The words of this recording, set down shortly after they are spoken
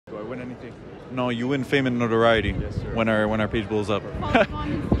win anything? No, you win fame and notoriety. Yes, sir. When our page blows up. Follow him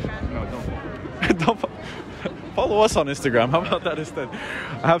on Instagram. No, don't. Don't follow us on Instagram. How about that instead?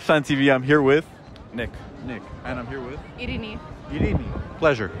 Habs Fan TV. I'm here with Nick. and I'm here with Irini. Irini.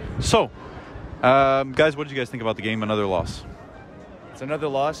 Pleasure. So, guys, what did you guys think about the game? Another loss. It's another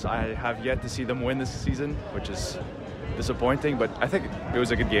loss. I have yet to see them win this season, which is disappointing, but I think it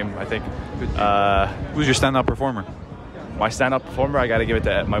was a good game. I think. Who's your standout performer? My stand-up performer, I got to give it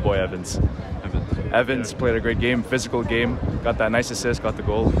to my boy Evans. Evans played a great game, physical game, got that nice assist, got the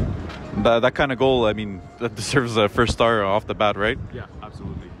goal. That kind of goal, I mean, that deserves a first star off the bat, right? Yeah,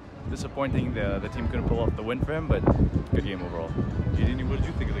 absolutely. Disappointing the team couldn't pull off the win for him, but good game overall. Irini, what did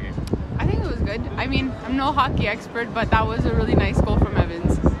you think of the game? I think it was good. I mean, I'm no hockey expert, but that was a really nice goal from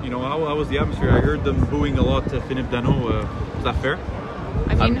Evans. You know, how was the atmosphere? I heard them booing a lot to Philippe Danault. Is that fair?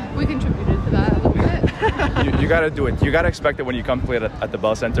 I mean, we contributed to that a little bit. You got to do it. You got to expect it when you come play at the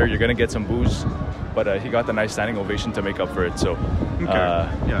Bell Center. You're going to get some boos, but he got the nice standing ovation to make up for it. So,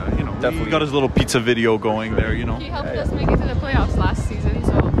 yeah, you know, definitely he got his little pizza video going there, you know. He helped us make it to the playoffs last season,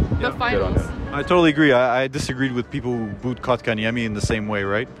 so the finals. Good on him. I totally agree. I disagreed with people who booed Kotkaniemi in the same way,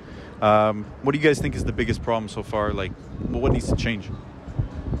 right? What do you guys think is the biggest problem so far? Like, what needs to change?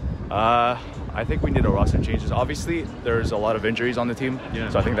 I think we need a roster changes. Obviously, there's a lot of injuries on the team,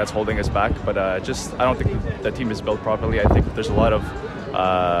 so I think that's holding us back. But I don't think the team is built properly. I think there's a lot of,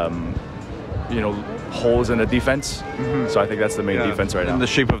 holes in the defense. So I think that's the main defense right now. In the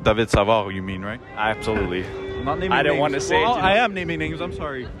shape of David Savard, you mean, right? Absolutely. Not naming I didn't names. want to say Well, it. You know. I am naming names. I'm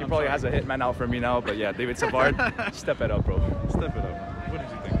sorry. He probably has a hitman out for me now, but yeah, David Savard, step it up, bro. Step it up. What did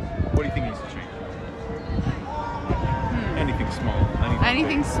you think? What do you think needs to change? Anything small.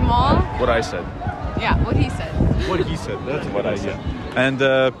 Anything small? What I said. Yeah, what he said. What he said. That's What I said. And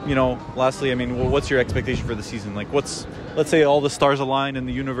lastly, I mean, what's your expectation for the season? Like, let's say all the stars align in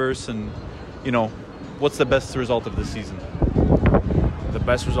the universe, and what's the best result of this season? The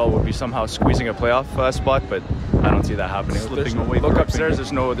best result would be somehow squeezing a playoff spot, but I don't see that happening. Slipping away. Look upstairs.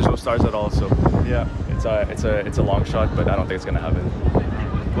 There's no stars at all. So Yeah. it's a long shot, but I don't think it's gonna happen.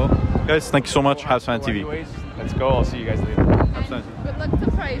 Well, guys, thank you so much. Habs Fan TV. Anyways, let's go. I'll see you guys later. Good luck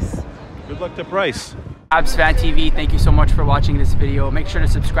to Price. Good luck to Price. Habs Fan TV, thank you so much for watching this video. Make sure to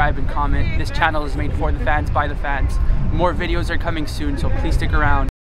subscribe and comment. This channel is made for the fans, by the fans. More videos are coming soon, so please stick around.